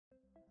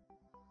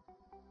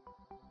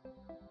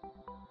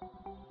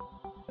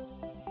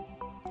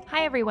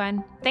Hi,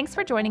 everyone. Thanks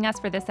for joining us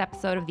for this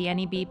episode of the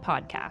NEB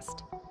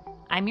podcast.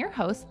 I'm your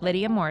host,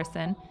 Lydia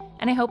Morrison,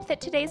 and I hope that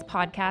today's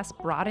podcast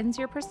broadens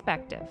your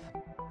perspective.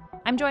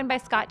 I'm joined by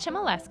Scott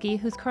Chimileski,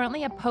 who's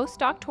currently a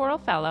postdoctoral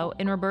fellow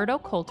in Roberto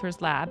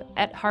Coulter's lab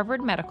at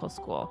Harvard Medical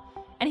School,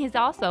 and he's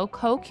also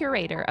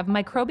co-curator of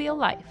Microbial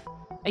Life,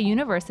 a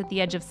universe at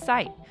the edge of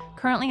sight,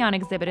 currently on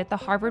exhibit at the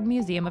Harvard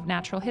Museum of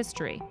Natural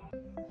History.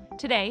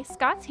 Today,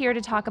 Scott's here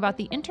to talk about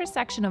the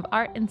intersection of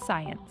art and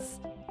science,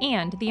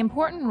 and the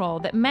important role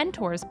that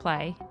mentors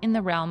play in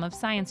the realm of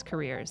science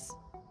careers.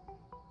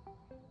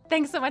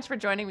 Thanks so much for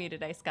joining me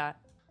today, Scott.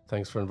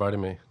 Thanks for inviting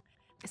me.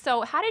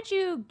 So how did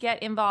you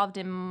get involved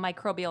in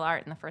microbial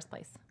art in the first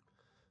place?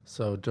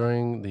 So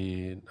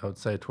I would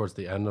say towards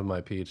the end of my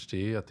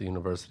PhD at the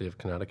University of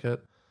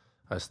Connecticut,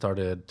 I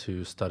started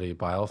to study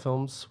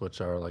biofilms,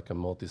 which are like a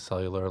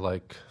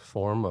multicellular-like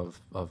form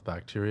of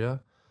bacteria.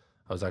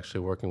 I was actually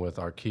working with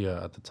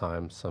archaea at the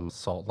time, some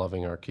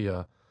salt-loving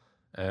archaea.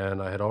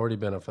 And I had already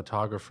been a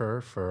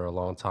photographer for a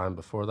long time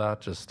before that,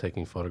 just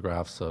taking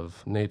photographs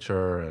of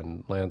nature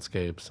and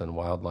landscapes and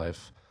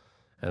wildlife.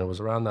 And it was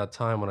around that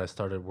time when I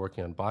started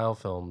working on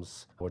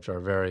biofilms, which are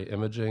a very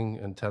imaging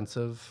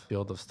intensive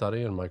field of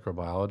study in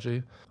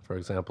microbiology. For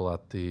example,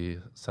 at the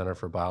Center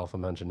for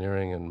Biofilm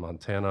Engineering in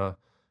Montana,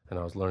 and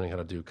I was learning how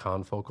to do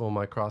confocal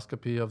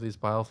microscopy of these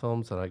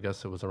biofilms. And I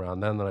guess it was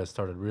around then that I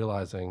started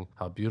realizing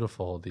how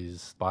beautiful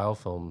these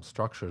biofilm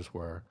structures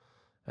were.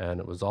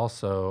 And it was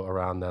also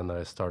around then that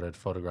I started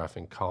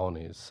photographing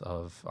colonies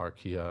of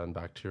archaea and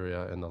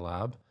bacteria in the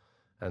lab.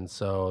 And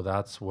so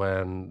that's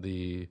when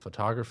the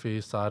photography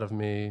side of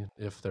me,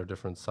 if they're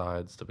different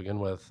sides to begin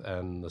with,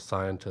 and the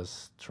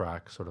scientist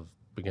track sort of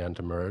began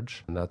to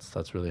merge. And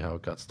that's really how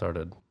it got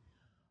started.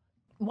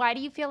 Why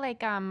do you feel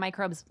like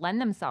microbes lend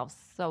themselves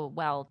so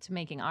well to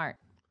making art?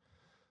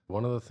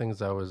 One of the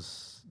things I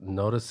was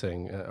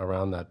noticing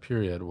around that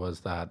period was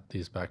that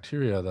these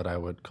bacteria that I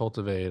would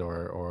cultivate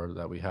or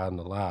that we had in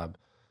the lab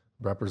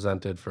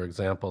represented, for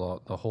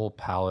example, the whole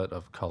palette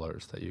of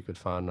colors that you could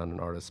find on an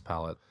artist's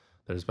palette.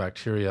 There's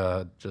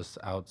bacteria just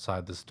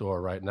outside this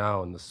door right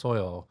now in the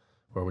soil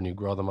where when you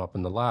grow them up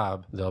in the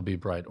lab, they'll be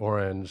bright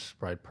orange,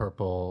 bright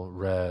purple,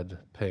 red,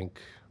 pink,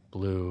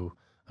 blue.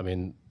 I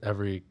mean,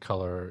 every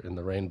color in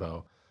the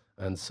rainbow.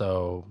 And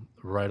so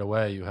right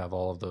away, you have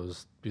all of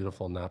those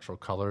beautiful natural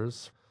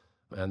colors.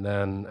 And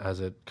then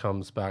as it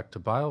comes back to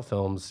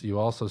biofilms, you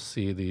also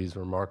see these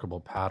remarkable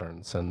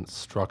patterns and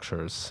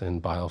structures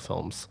in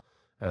biofilms.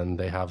 And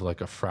they have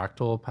like a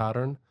fractal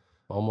pattern,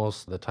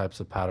 almost the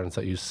types of patterns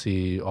that you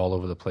see all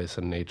over the place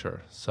in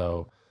nature.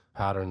 So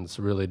patterns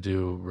really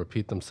do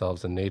repeat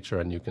themselves in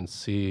nature, and you can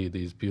see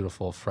these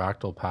beautiful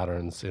fractal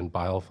patterns in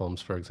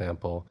biofilms, for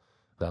example,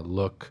 that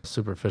look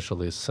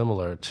superficially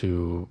similar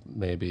to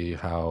maybe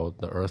how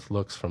the Earth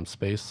looks from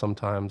space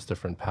sometimes,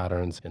 different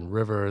patterns in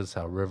rivers,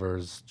 how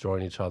rivers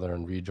join each other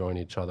and rejoin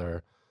each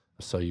other.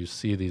 So you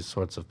see these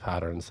sorts of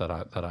patterns that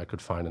I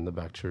could find in the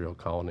bacterial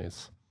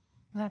colonies.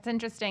 That's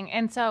interesting.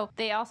 And so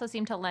they also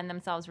seem to lend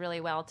themselves really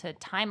well to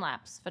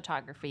time-lapse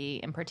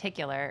photography in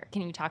particular.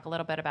 Can you talk a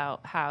little bit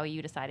about how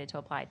you decided to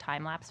apply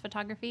time-lapse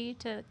photography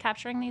to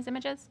capturing these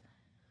images?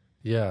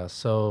 Yeah,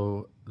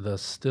 so the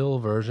still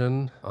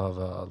version of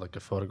like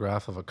a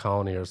photograph of a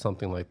colony or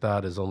something like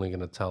that is only going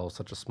to tell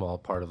such a small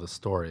part of the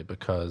story,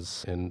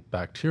 because in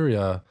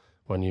bacteria,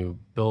 when you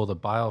build a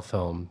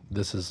biofilm,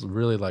 this is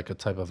really like a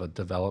type of a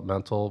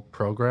developmental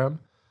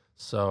program.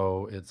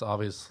 So it's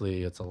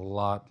a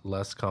lot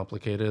less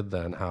complicated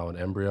than how an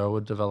embryo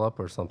would develop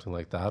or something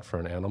like that for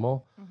an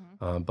animal.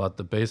 But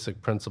the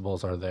basic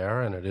principles are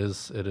there, and it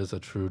is a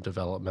true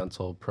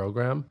developmental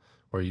program,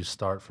 where you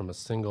start from a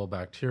single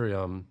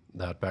bacterium.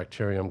 That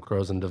bacterium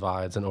grows and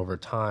divides, and over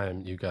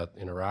time you get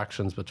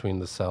interactions between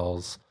the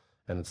cells,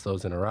 and it's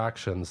those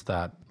interactions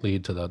that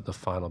lead to the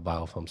final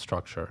biofilm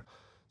structure.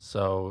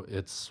 So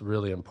it's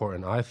really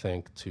important, I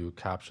think, to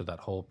capture that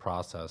whole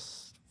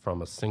process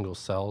from a single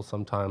cell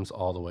sometimes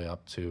all the way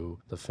up to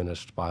the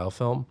finished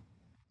biofilm.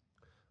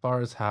 As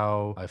far as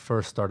how I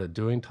first started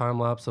doing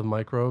time-lapse of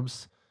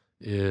microbes,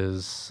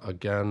 is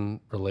again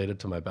related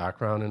to my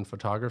background in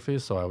photography.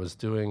 So I was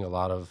doing a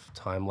lot of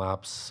time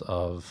lapse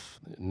of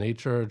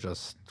nature,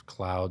 just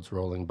clouds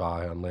rolling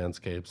by on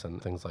landscapes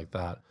and things like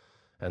that.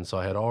 And so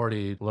I had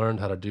already learned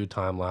how to do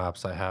time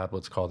lapse. I had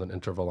what's called an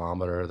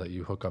intervalometer that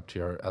you hook up to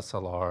your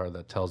SLR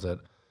that tells it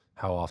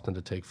how often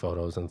to take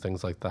photos and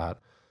things like that.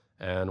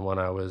 And when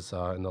I was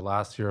in the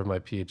last year of my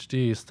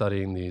PhD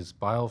studying these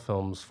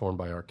biofilms formed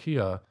by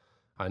archaea,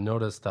 I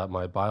noticed that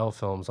my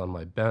biofilms on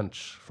my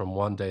bench from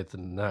one day to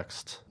the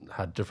next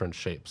had different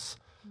shapes.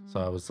 So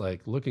I was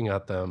like looking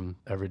at them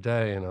every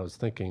day, and I was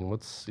thinking,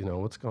 what's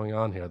going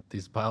on here?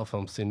 These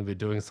biofilms seem to be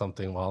doing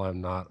something while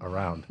I'm not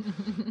around.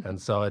 And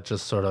so it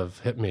just sort of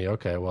hit me,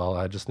 okay, well,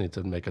 I just need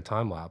to make a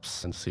time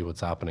lapse and see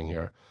what's happening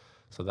here.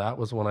 So that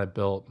was when I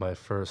built my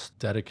first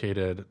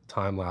dedicated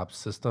time lapse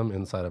system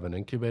inside of an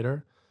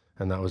incubator.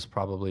 And that was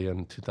probably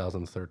in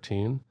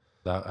 2013.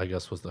 That, I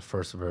guess, was the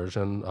first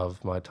version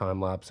of my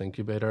time-lapse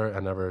incubator.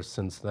 And ever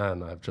since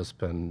then, I've just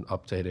been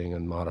updating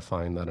and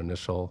modifying that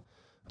initial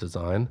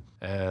design.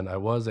 And I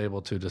was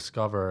able to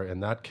discover,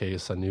 in that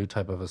case, a new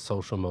type of a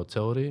social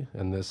motility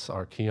in this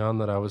archaeon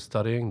that I was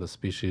studying. The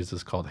species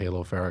is called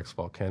Halopharix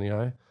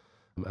volcanii.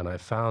 And I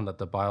found that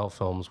the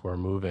biofilms were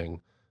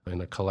moving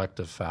in a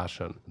collective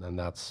fashion. And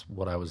that's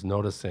what I was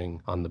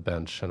noticing on the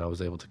bench. And I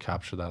was able to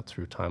capture that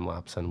through time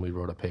lapse. And we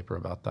wrote a paper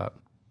about that.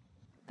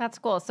 That's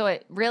cool. So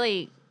it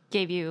really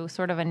gave you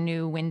sort of a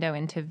new window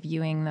into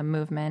viewing the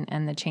movement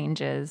and the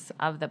changes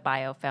of the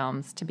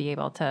biofilms to be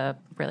able to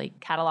really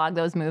catalog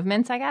those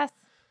movements, I guess.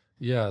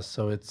 Yeah,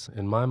 so it's,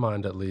 in my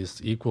mind at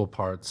least, equal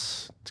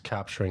parts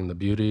capturing the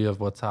beauty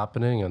of what's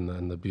happening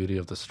and the beauty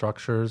of the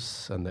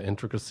structures and the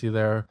intricacy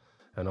there,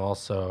 and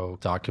also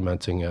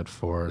documenting it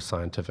for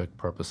scientific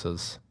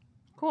purposes.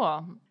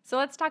 Cool. So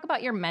let's talk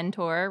about your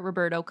mentor,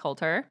 Roberto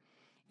Coulter.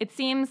 It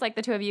seems like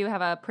the two of you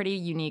have a pretty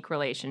unique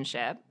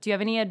relationship. Do you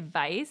have any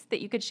advice that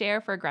you could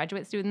share for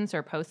graduate students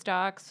or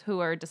postdocs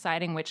who are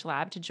deciding which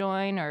lab to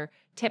join, or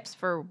tips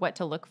for what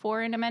to look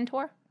for in a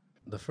mentor?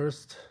 The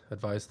first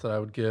advice that I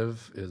would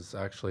give is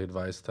actually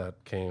advice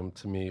that came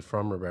to me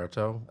from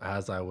Roberto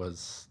as I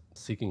was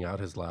seeking out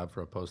his lab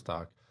for a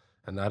postdoc,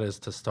 and that is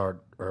to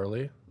start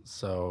early.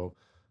 So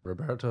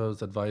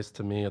Roberto's advice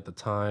to me at the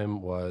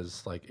time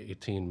was like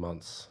 18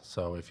 months.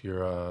 So if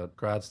you're a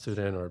grad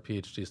student or a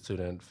PhD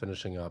student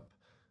finishing up,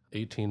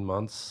 18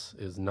 months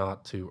is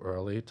not too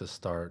early to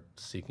start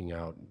seeking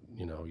out,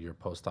 your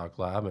postdoc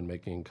lab and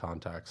making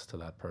contacts to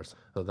that person.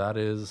 So that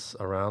is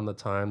around the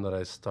time that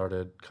I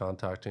started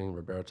contacting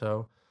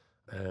Roberto.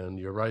 And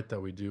you're right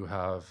that we do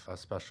have a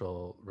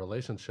special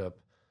relationship.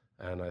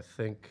 And I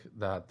think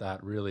that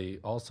that really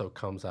also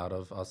comes out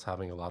of us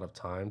having a lot of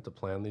time to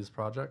plan these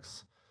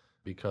projects,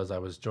 because I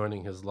was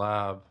joining his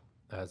lab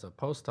as a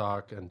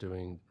postdoc and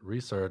doing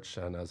research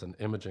and as an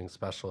imaging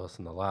specialist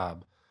in the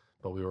lab.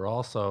 But we were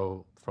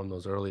also, from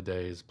those early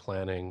days,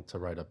 planning to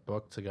write a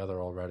book together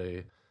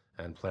already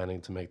and planning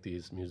to make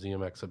these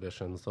museum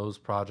exhibitions. Those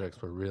projects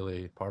were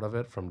really part of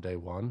it from day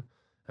one.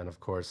 And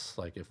of course,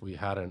 like if we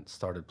hadn't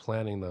started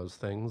planning those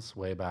things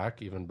way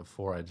back, even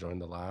before I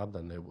joined the lab,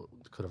 then they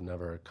could have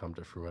never come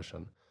to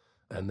fruition.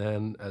 And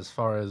then as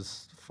far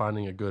as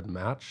finding a good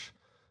match,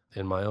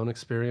 in my own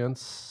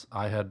experience,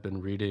 I had been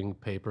reading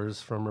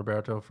papers from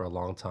Roberto for a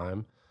long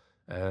time,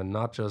 and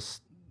not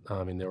just,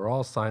 they were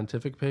all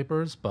scientific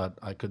papers, but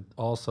I could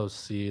also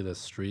see the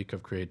streak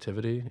of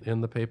creativity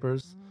in the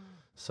papers.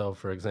 So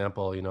for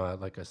example,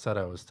 like I said,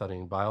 I was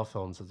studying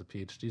biofilms as a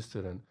PhD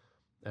student,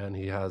 and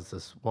he has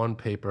this one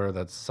paper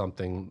that's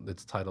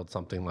titled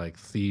something like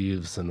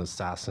Thieves and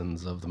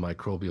Assassins of the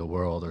Microbial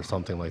World or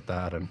something like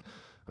that. And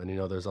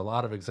there's a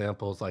lot of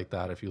examples like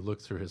that if you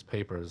look through his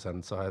papers.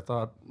 And so I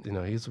thought,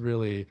 he's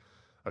really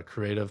a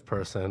creative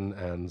person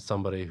and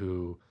somebody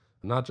who,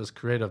 not just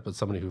creative, but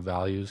somebody who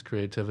values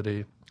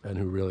creativity and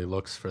who really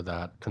looks for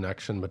that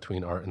connection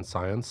between art and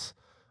science.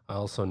 I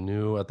also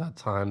knew at that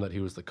time that he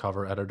was the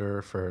cover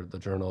editor for the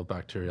Journal of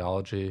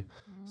Bacteriology.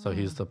 So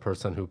he's the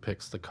person who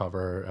picks the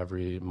cover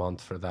every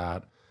month for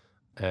that.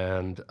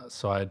 And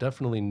so I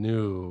definitely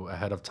knew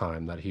ahead of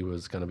time that he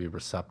was going to be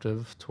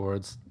receptive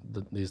towards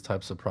these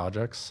types of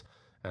projects.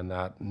 And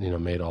that,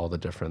 made all the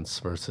difference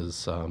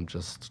versus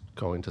just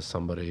going to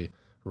somebody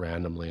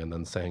randomly and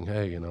then saying,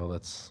 hey,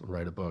 let's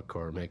write a book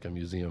or make a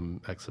museum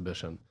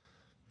exhibition.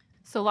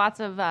 So lots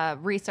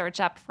of research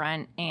up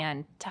front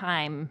and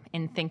time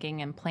in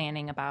thinking and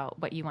planning about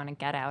what you want to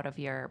get out of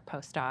your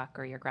postdoc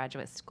or your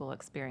graduate school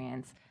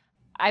experience.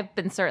 I've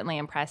been certainly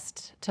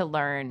impressed to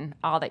learn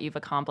all that you've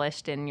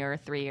accomplished in your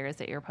 3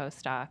 years at your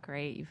postdoc,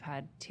 right? You've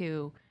had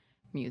 2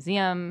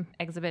 museum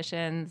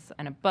exhibitions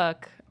and a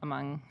book,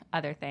 among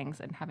other things,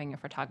 and having your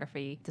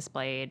photography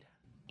displayed.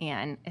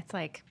 And it's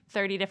like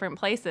 30 different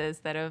places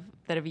that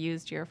have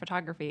used your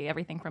photography,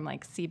 everything from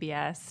like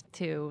CBS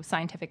to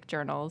scientific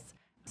journals.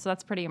 So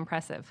that's pretty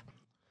impressive.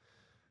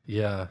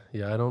 Yeah,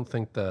 I don't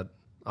think that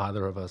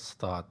either of us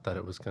thought that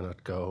it was going to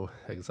go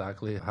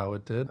exactly how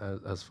it did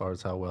as far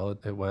as how well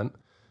it went.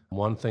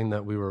 One thing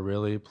that we were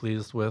really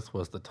pleased with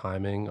was the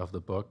timing of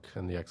the book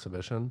and the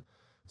exhibition.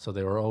 So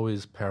they were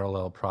always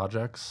parallel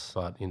projects,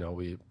 but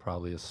we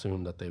probably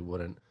assumed that they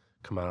wouldn't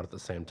come out at the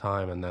same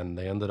time, and then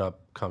they ended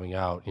up coming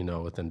out,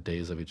 within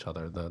days of each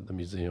other. The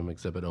museum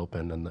exhibit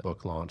opened and the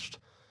book launched,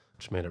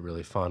 which made it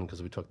really fun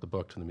because we took the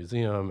book to the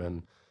museum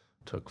and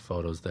took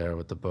photos there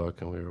with the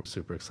book, and we were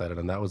super excited.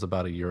 And that was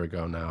about a year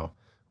ago now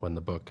when the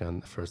book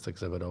and the first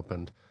exhibit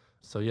opened.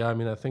 So yeah,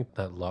 I think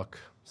that luck,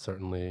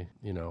 certainly,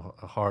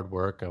 hard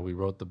work, and we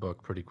wrote the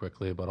book pretty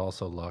quickly, but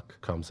also luck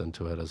comes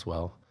into it as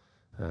well.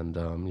 And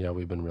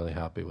we've been really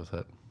happy with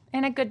it.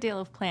 And a good deal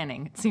of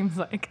planning, it seems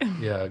like.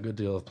 Yeah, a good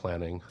deal of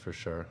planning for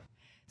sure.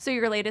 So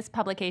your latest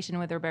publication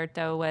with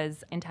Roberto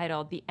was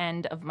entitled The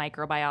End of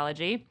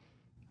Microbiology.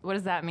 What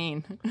does that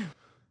mean?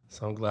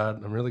 So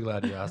I'm really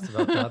glad you asked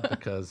about that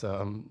because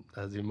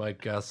as you might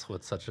guess,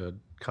 with such a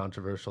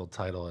controversial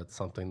title, it's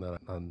something that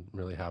I'm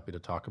really happy to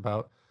talk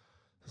about.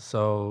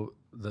 So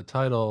the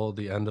title,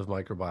 The End of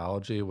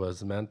Microbiology,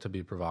 was meant to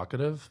be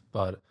provocative,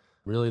 but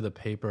Really, the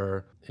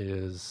paper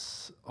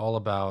is all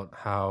about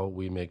how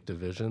we make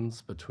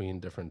divisions between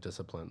different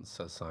disciplines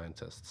as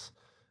scientists.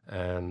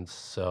 And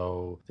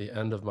so the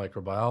end of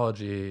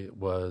microbiology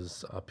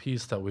was a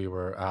piece that we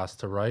were asked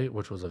to write,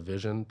 which was a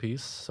vision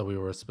piece. So we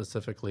were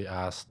specifically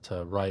asked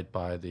to write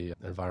by the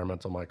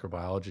Environmental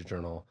Microbiology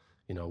Journal,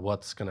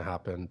 what's going to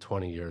happen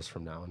 20 years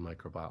from now in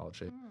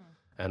microbiology.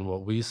 And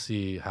what we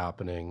see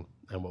happening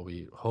and what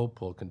we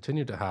hope will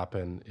continue to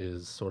happen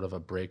is sort of a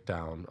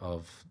breakdown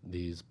of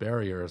these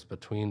barriers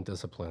between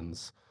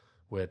disciplines,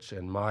 which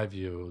in my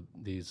view,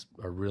 these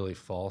are really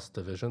false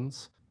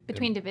divisions.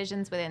 Between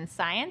divisions within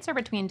science or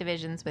between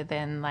divisions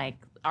within like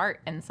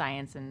art and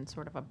science and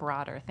sort of a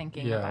broader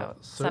thinking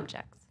about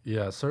subjects?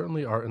 Yeah,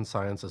 certainly art and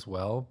science as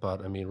well.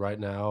 But right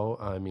now,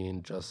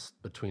 just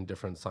between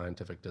different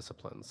scientific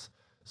disciplines.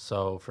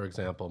 So for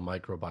example,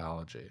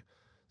 microbiology.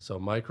 So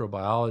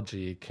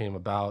microbiology came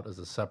about as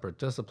a separate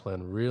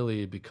discipline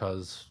really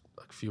because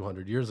a few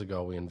hundred years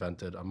ago, we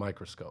invented a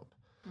microscope.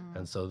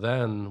 And so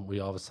then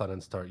we all of a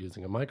sudden start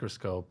using a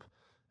microscope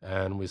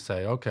and we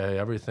say, okay,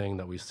 everything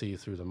that we see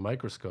through the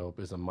microscope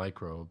is a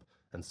microbe.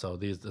 And so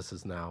this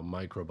is now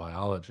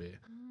microbiology.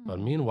 But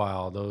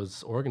meanwhile,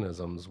 those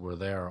organisms were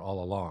there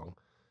all along,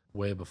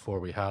 way before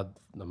we had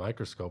the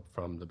microscope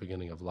from the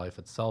beginning of life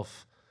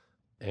itself.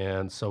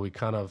 And so we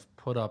kind of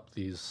put up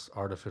these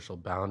artificial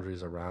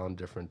boundaries around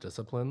different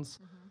disciplines.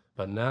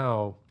 But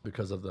now,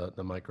 because of the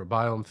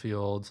microbiome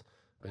field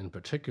in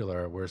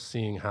particular, we're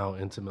seeing how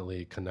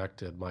intimately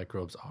connected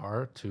microbes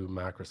are to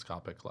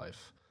macroscopic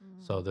life.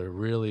 So there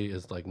really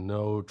is like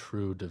no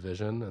true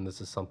division. And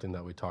this is something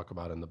that we talk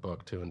about in the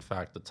book too. In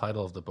fact, the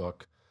title of the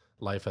book,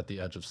 Life at the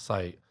Edge of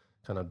Sight,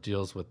 kind of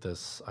deals with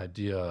this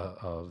idea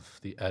of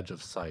the edge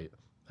of sight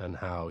and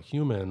how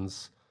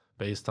humans,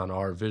 based on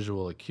our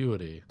visual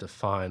acuity,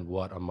 define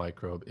what a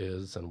microbe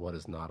is and what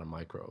is not a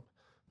microbe.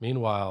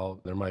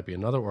 Meanwhile, there might be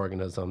another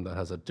organism that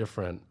has a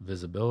different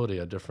visibility,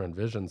 a different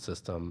vision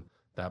system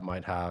that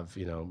might have,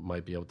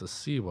 might be able to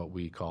see what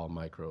we call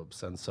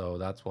microbes. And so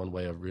that's one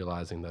way of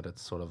realizing that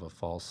it's sort of a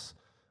false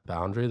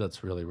boundary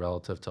that's really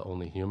relative to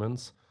only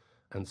humans.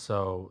 And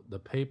so the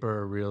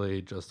paper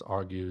really just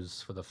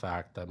argues for the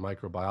fact that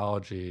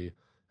microbiology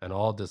and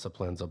all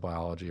disciplines of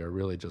biology are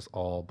really just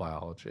all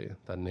biology,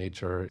 that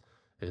nature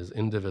is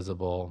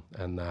indivisible,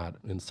 and that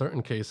in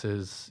certain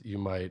cases you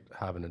might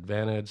have an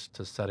advantage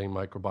to setting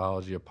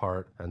microbiology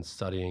apart and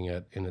studying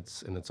it in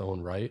its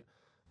own right.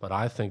 But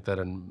I think that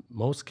in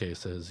most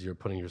cases you're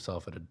putting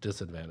yourself at a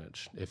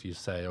disadvantage if you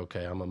say,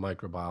 okay, I'm a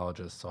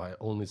microbiologist, so I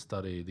only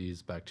study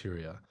these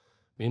bacteria.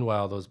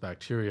 Meanwhile, those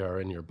bacteria are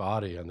in your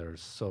body and they're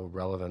so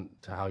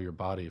relevant to how your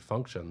body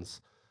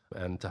functions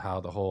and to how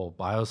the whole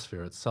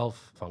biosphere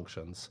itself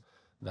functions,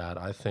 that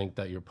I think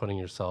that you're putting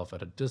yourself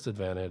at a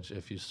disadvantage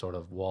if you sort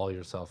of wall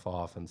yourself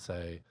off and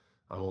say,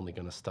 I'm only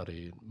going to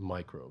study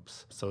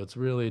microbes. So it's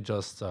really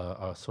just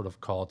a sort of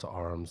call to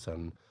arms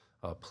and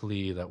a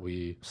plea that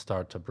we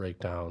start to break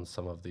down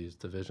some of these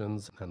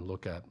divisions and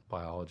look at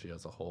biology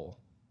as a whole.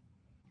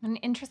 An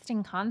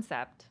interesting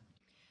concept.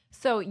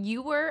 So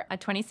you were a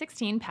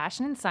 2016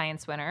 Passion in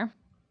Science winner,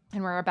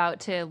 and we're about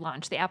to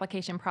launch the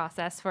application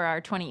process for our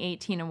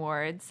 2018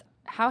 awards.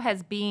 How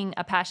has being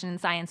a Passion in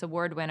Science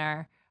award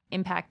winner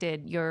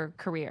impacted your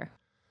career?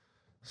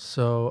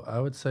 So I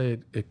would say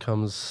it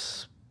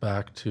comes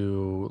back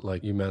to,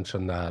 like you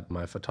mentioned, that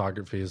my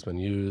photography has been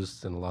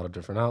used in a lot of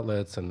different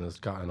outlets and has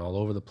gotten all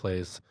over the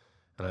place.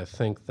 And I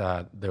think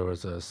that there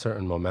was a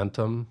certain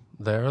momentum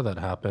there that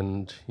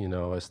happened.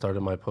 I started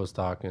my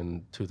postdoc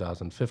in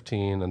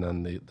 2015, and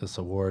then this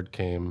award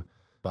came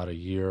about a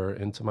year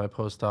into my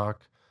postdoc.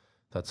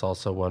 That's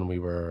also when we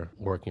were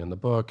working on the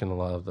book and a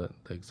lot of the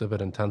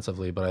exhibit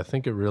intensively. But I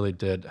think it really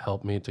did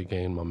help me to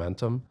gain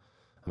momentum.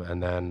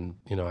 And then,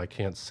 I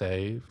can't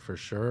say for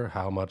sure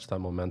how much that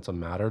momentum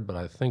mattered, but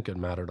I think it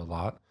mattered a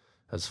lot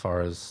as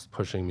far as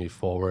pushing me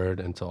forward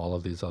into all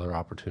of these other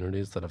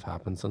opportunities that have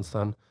happened since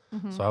then.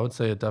 So I would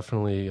say it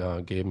definitely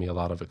gave me a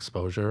lot of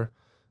exposure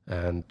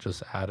and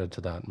just added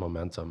to that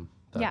momentum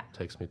that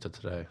takes me to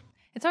today.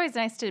 It's always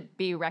nice to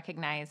be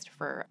recognized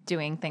for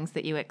doing things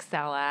that you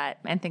excel at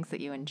and things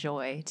that you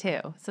enjoy too.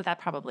 So that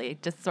probably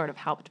just sort of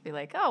helped be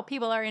like, oh,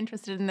 people are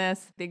interested in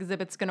this. The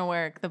exhibit's going to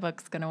work. The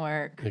book's going to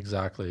work.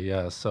 Exactly.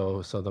 Yeah.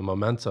 So the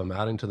momentum,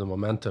 adding to the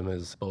momentum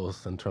is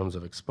both in terms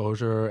of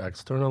exposure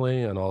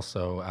externally and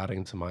also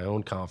adding to my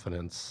own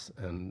confidence.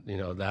 And,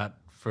 that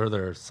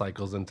further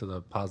cycles into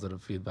the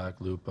positive feedback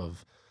loop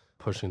of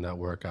pushing that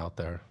work out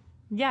there.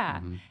 Yeah.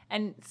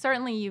 And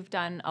certainly you've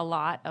done a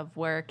lot of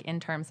work in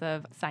terms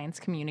of science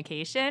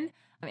communication.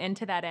 And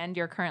to that end,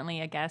 you're currently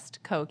a guest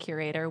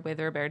co-curator with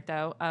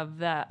Roberto of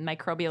the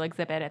microbial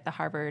exhibit at the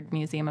Harvard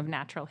Museum of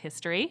Natural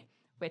History,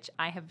 which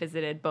I have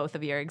visited both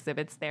of your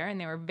exhibits there, and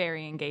they were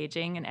very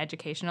engaging and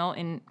educational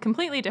in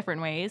completely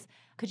different ways.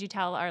 Could you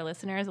tell our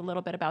listeners a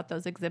little bit about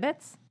those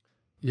exhibits?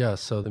 Yeah.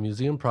 So the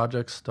museum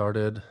project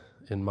started,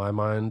 in my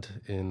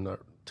mind, in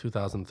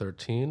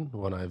 2013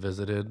 when I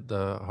visited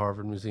the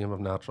Harvard Museum of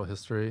Natural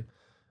History.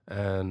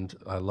 And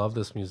I love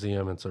this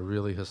museum. It's a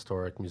really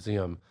historic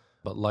museum.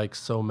 But like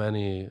so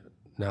many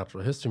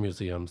natural history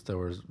museums, there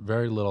was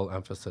very little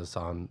emphasis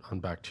on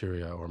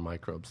bacteria or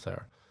microbes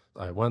there.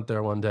 I went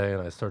there one day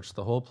and I searched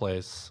the whole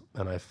place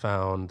and I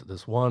found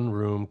this one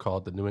room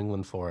called the New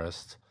England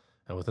Forest.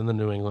 And within the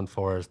New England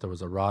Forest, there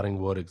was a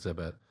rotting wood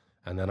exhibit.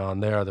 And then on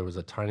there was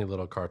a tiny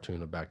little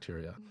cartoon of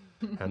bacteria.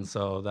 And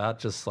so that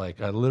just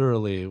like, I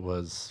literally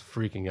was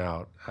freaking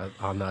out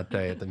on that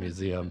day at the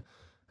museum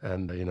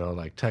and,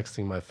 like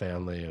texting my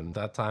family. And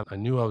that time I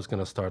knew I was going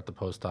to start the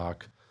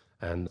postdoc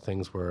and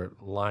things were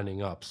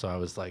lining up. So I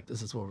was like,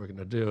 this is what we're going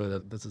to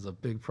do. This is a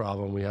big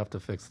problem. We have to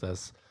fix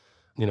this.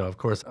 Of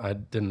course, I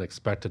didn't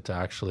expect it to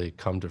actually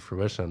come to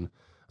fruition.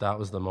 That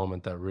was the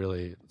moment that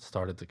really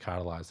started to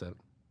catalyze it.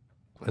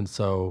 And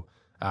so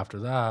after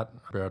that,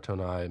 Berto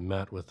and I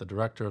met with the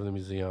director of the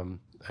museum,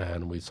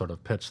 and we sort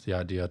of pitched the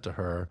idea to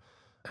her.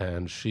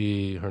 And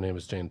her name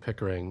is Jane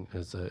Pickering,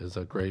 is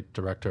a great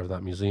director of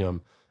that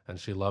museum, and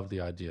she loved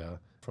the idea.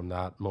 From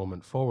that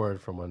moment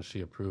forward, from when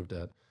she approved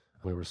it,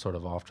 we were sort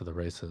of off to the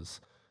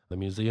races. The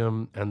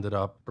museum ended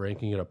up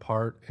breaking it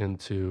apart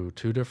into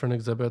two different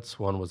exhibits.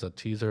 One was a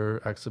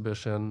teaser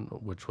exhibition,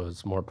 which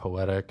was more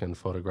poetic and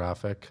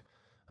photographic,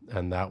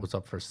 and that was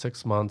up for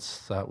 6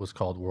 months. That was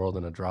called World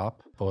in a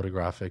Drop,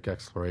 Photographic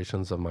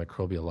Explorations of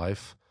Microbial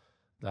Life.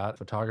 That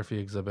photography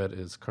exhibit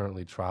is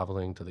currently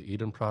traveling to the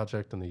Eden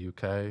Project in the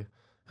UK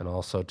and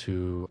also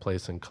to a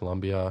place in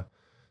Colombia,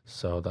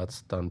 so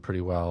that's done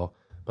pretty well.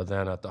 But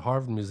then at the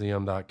Harvard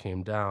Museum, that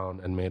came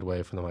down and made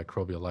way for the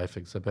Microbial Life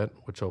exhibit,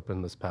 which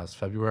opened this past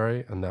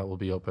February, and that will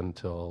be open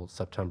till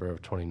September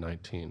of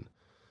 2019.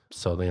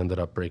 So they ended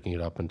up breaking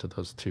it up into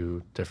those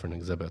two different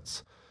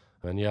exhibits.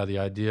 And yeah, the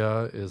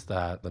idea is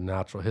that the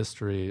natural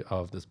history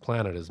of this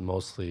planet is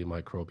mostly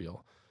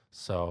microbial.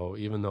 So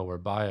even though we're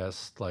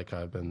biased, like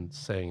I've been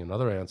saying in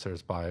other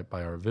answers, by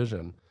our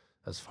vision,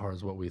 as far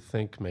as what we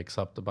think makes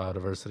up the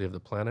biodiversity of the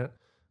planet,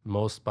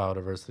 most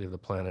biodiversity of the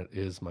planet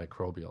is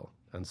microbial.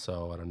 And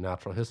so at a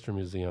natural history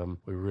museum,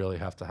 we really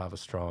have to have a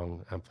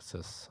strong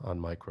emphasis on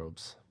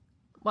microbes.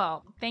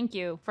 Well, thank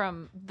you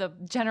from the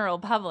general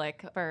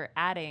public for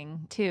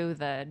adding to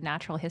the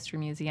Natural History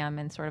Museum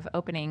and sort of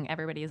opening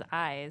everybody's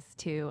eyes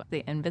to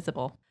the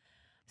invisible.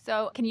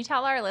 So can you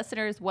tell our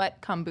listeners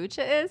what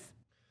kombucha is?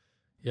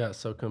 Yeah,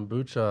 so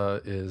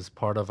kombucha is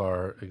part of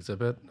our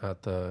exhibit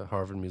at the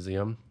Harvard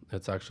Museum.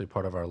 It's actually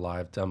part of our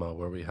live demo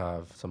where we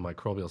have some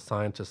microbial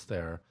scientists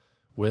there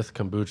with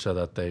kombucha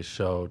that they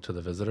show to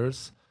the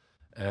visitors.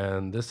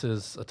 And this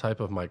is a type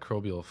of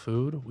microbial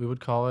food, we would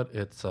call it.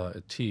 It's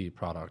a tea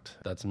product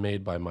that's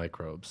made by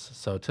microbes.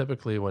 So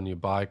typically when you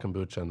buy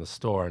kombucha in the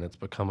store, and it's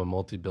become a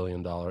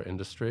multi-billion-dollar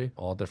industry,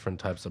 all different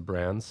types of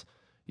brands,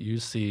 you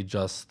see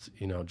just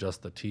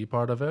the tea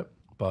part of it.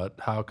 But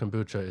how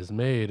kombucha is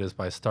made is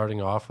by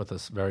starting off with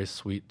this very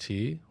sweet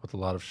tea with a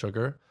lot of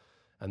sugar,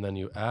 and then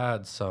you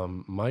add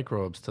some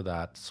microbes to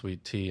that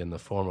sweet tea in the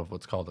form of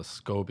what's called a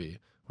SCOBY,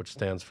 which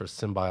stands for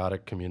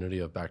Symbiotic Community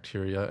of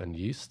Bacteria and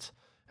Yeast.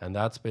 And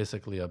that's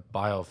basically a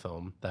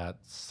biofilm that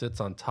sits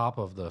on top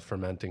of the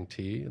fermenting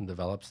tea and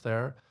develops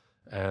there.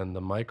 And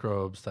the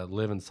microbes that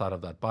live inside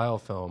of that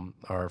biofilm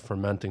are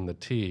fermenting the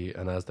tea.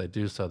 And as they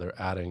do so,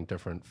 they're adding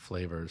different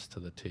flavors to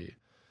the tea.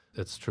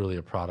 It's truly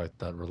a product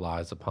that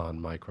relies upon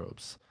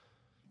microbes.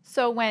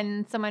 So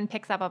when someone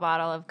picks up a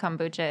bottle of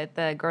kombucha at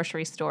the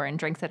grocery store and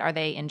drinks it, are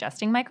they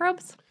ingesting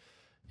microbes?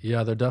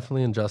 Yeah, they're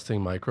definitely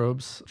ingesting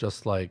microbes,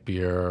 just like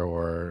beer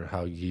or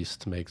how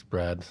yeast makes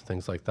bread,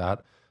 things like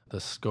that. The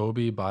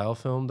SCOBY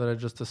biofilm that I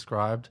just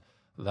described,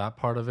 that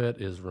part of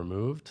it is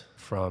removed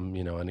from,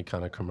 any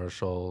kind of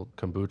commercial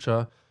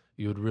kombucha.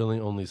 You would really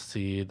only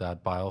see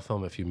that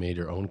biofilm if you made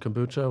your own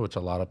kombucha, which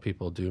a lot of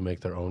people do make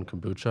their own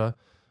kombucha.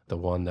 The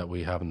one that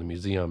we have in the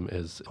museum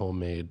is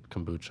homemade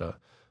kombucha.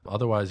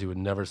 Otherwise, you would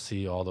never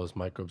see all those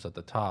microbes at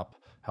the top.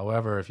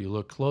 However, if you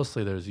look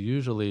closely, there's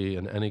usually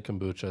in any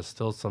kombucha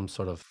still some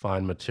sort of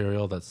fine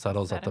material that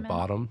settles at the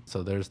bottom.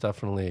 So there's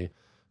definitely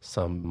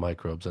some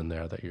microbes in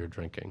there that you're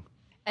drinking.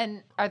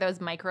 And are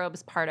those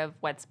microbes part of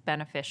what's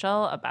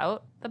beneficial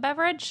about the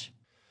beverage?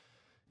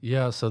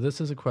 Yeah, so this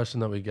is a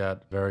question that we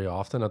get very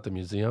often at the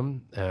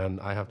museum, and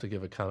I have to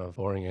give a kind of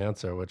boring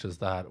answer, which is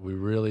that we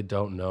really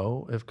don't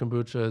know if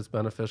kombucha is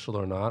beneficial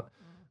or not.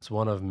 It's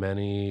one of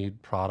many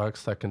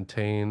products that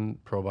contain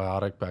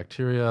probiotic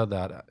bacteria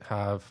that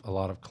have a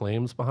lot of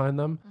claims behind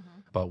them,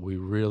 but we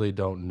really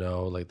don't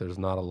know. Like, there's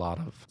not a lot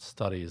of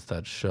studies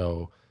that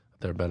show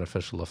their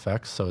beneficial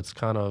effects. So it's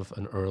kind of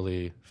an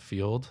early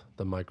field,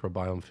 the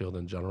microbiome field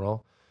in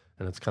general,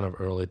 and it's kind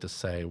of early to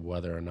say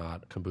whether or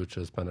not kombucha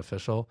is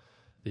beneficial.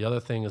 The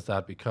other thing is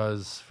that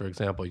because, for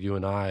example, you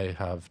and I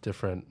have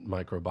different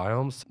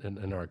microbiomes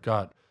in our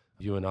gut,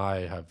 you and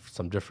I have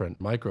some different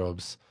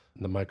microbes.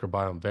 The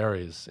microbiome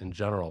varies in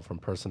general from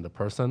person to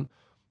person.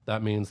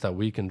 That means that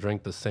we can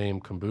drink the same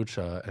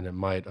kombucha and it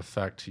might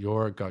affect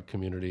your gut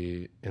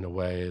community in a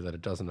way that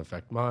it doesn't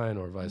affect mine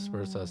or vice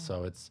versa.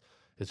 So it's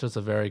just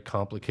a very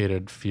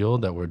complicated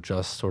field that we're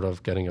just sort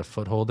of getting a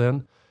foothold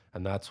in.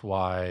 And that's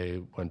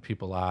why when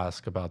people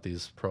ask about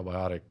these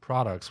probiotic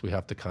products, we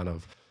have to kind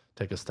of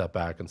take a step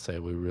back and say,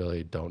 we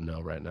really don't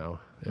know right now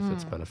if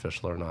it's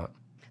beneficial or not.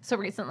 So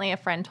recently a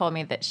friend told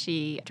me that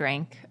she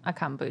drank a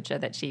kombucha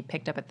that she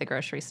picked up at the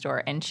grocery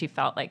store and she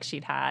felt like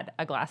she'd had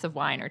a glass of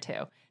wine or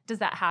two. Does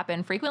that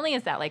happen frequently?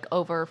 Is that like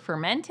over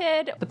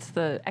fermented? What's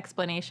the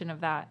explanation of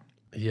that?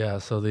 Yeah,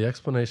 so the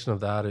explanation of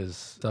that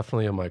is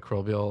definitely a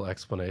microbial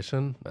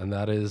explanation, and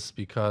that is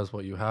because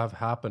what you have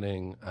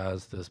happening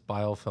as this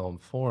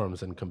biofilm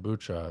forms in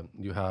kombucha,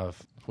 you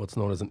have what's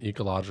known as an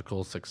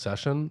ecological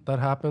succession that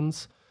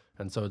happens.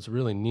 And so it's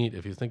really neat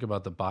if you think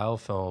about the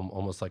biofilm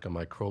almost like a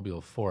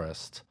microbial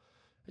forest.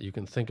 You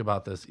can think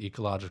about this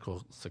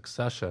ecological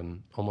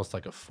succession almost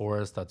like a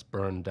forest that's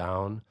burned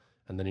down.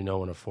 And then,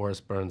 when a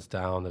forest burns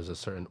down, there's a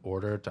certain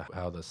order to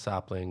how the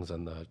saplings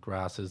and the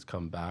grasses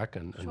come back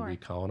and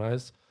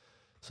recolonize.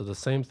 So the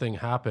same thing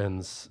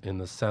happens in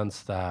the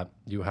sense that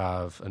you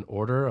have an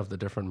order of the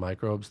different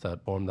microbes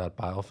that form that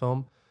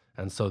biofilm.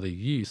 And so the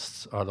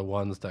yeasts are the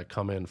ones that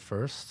come in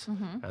first,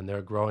 and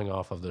they're growing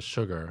off of the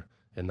sugar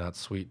in that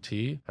sweet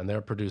tea, and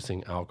they're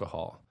producing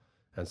alcohol.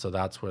 And so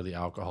that's where the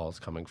alcohol is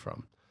coming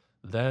from.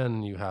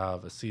 Then you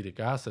have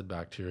acetic acid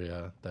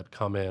bacteria that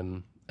come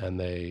in, and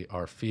they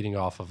are feeding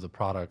off of the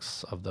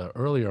products of the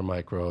earlier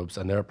microbes,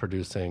 and they're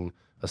producing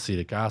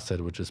acetic acid,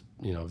 which is,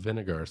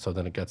 vinegar. So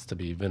then it gets to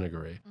be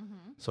vinegary.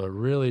 So it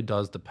really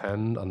does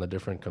depend on the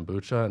different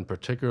kombucha, and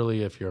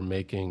particularly if you're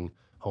making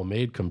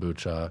homemade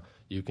kombucha,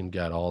 you can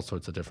get all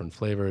sorts of different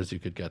flavors. You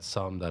could get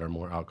some that are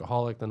more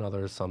alcoholic than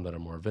others, some that are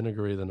more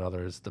vinegary than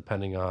others,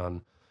 depending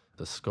on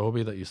the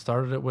SCOBY that you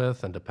started it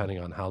with and depending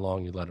on how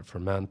long you let it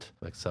ferment,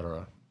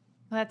 etc.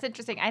 Well, that's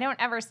interesting. I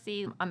don't ever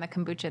see on the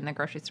kombucha in the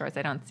grocery stores,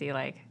 I don't see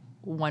like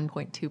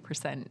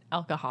 1.2%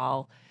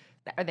 alcohol.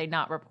 Are they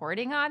not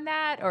reporting on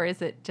that, or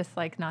is it just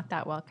like not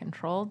that well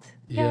controlled?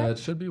 Yeah, it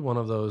should be one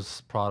of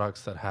those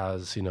products that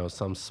has,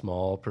 some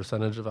small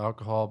percentage of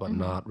alcohol, but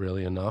not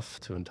really enough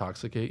to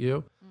intoxicate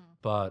you.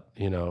 But,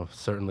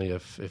 certainly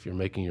if you're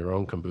making your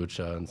own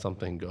kombucha and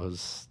something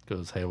goes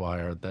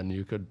haywire, then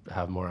you could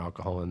have more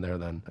alcohol in there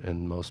than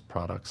in most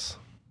products.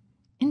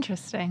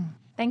 Interesting.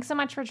 Thanks so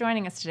much for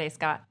joining us today,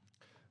 Scott.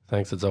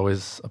 Thanks. It's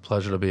always a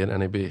pleasure to be at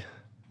NAB.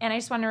 And I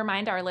just want to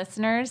remind our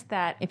listeners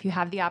that if you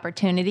have the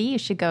opportunity, you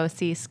should go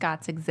see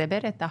Scott's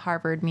exhibit at the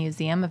Harvard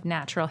Museum of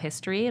Natural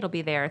History. It'll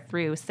be there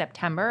through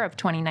September of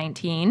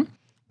 2019. You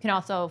can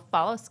also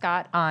follow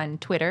Scott on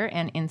Twitter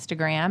and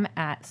Instagram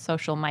at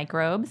Social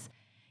Microbes.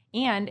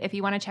 And if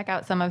you want to check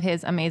out some of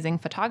his amazing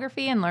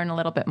photography and learn a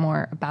little bit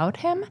more about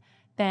him,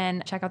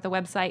 then check out the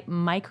website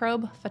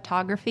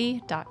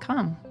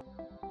microbephotography.com.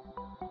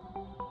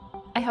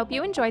 I hope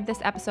you enjoyed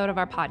this episode of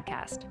our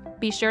podcast.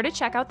 Be sure to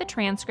check out the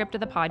transcript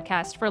of the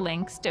podcast for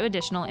links to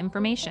additional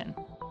information.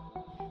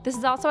 This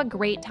is also a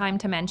great time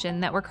to mention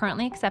that we're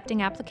currently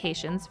accepting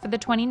applications for the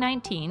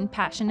 2019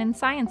 Passion in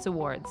Science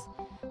Awards.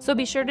 So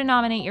be sure to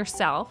nominate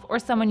yourself or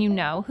someone you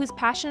know who's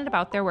passionate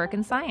about their work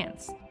in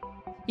science.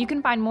 You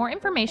can find more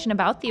information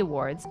about the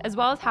awards as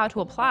well as how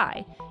to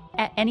apply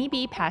at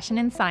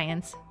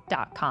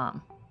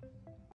nebpassioninscience.com.